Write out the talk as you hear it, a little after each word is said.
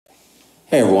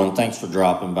Hey everyone, thanks for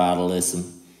dropping by to listen.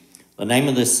 The name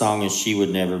of this song is She Would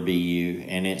Never Be You,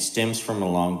 and it stems from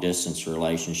a long distance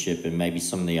relationship and maybe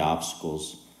some of the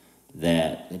obstacles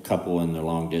that a couple in their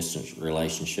long distance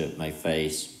relationship may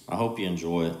face. I hope you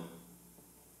enjoy it.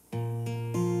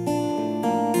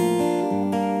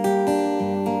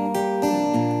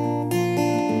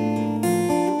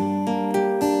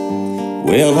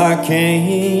 Well, I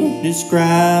can't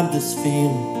describe this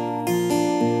feeling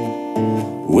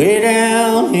way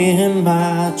down in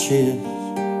my chest,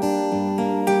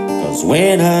 'cause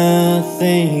when I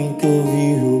think of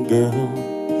you, girl,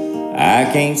 I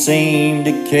can't seem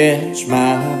to catch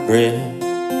my breath.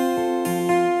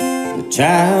 The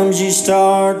times you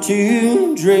start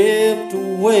to drift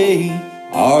away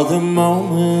are the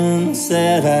moments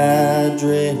that I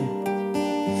dread,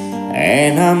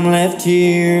 and I'm left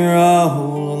here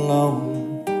all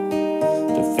alone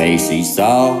to face these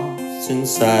thoughts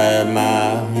inside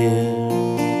my head.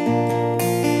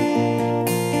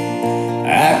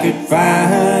 I could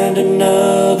find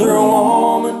another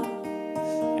woman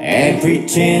and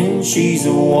pretend she's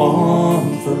the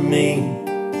one for me,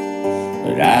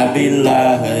 but I'd be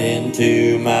lying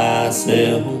to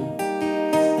myself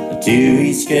to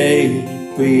escape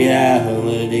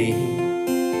reality.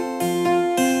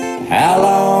 How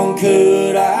long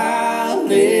could I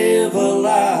live a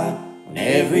lie when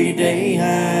every day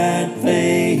I'd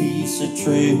face the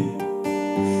truth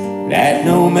that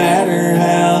no matter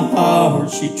how hard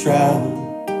she tried,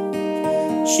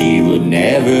 she would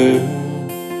never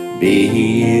be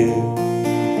you?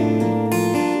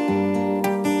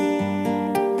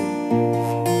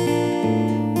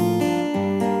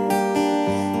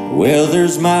 Well,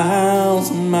 there's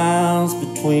miles and miles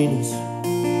between us.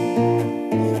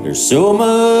 There's so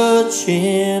much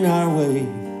in our way.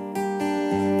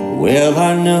 Well,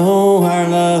 I know our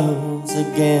love's a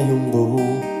gamble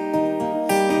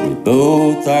with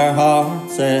both our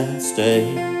hearts at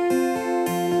stake,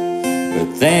 but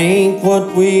think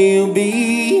what we'll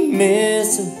be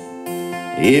missing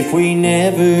if we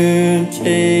never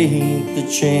take the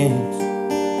chance.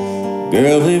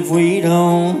 Girl, if we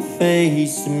don't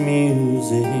face the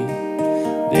music,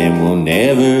 then we'll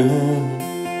never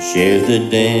share the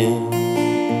dance.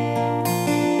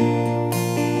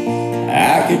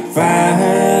 I could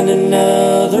find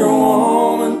another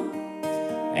woman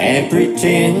and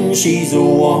pretend she's the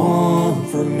one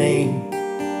for me,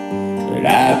 but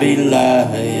I'd be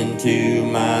lying to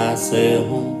myself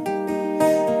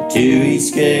to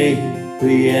escape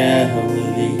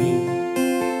reality.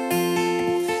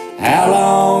 How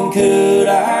long could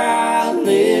I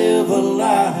live a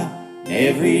lie?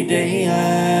 Every day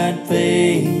I'd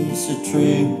face the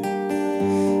truth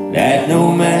that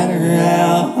no matter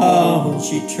how hard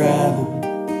she tried,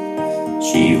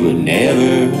 she would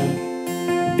never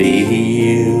be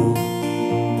you.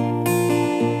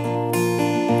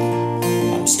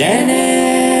 I'm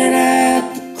standing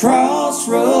at the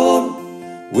crossroad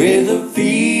with a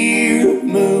fear of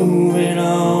moving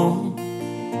on.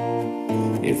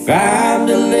 If I'm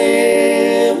to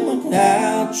live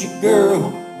without you,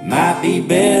 girl, might be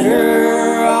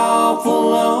better off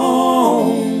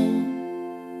alone.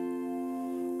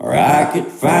 Or I could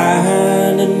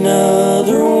find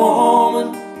another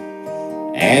woman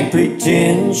and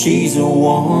pretend she's the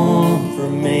one for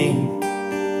me,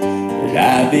 but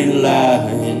I'd be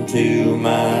lying to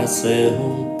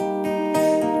myself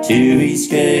to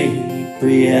escape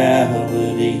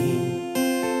reality.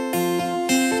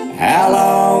 How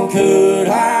long could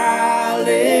I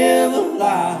live a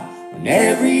lie when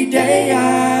every day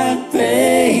I'd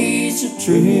face the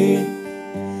truth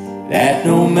that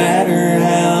no matter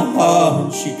how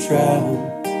hard she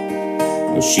tried,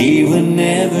 well, she would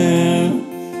never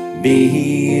be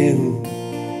you?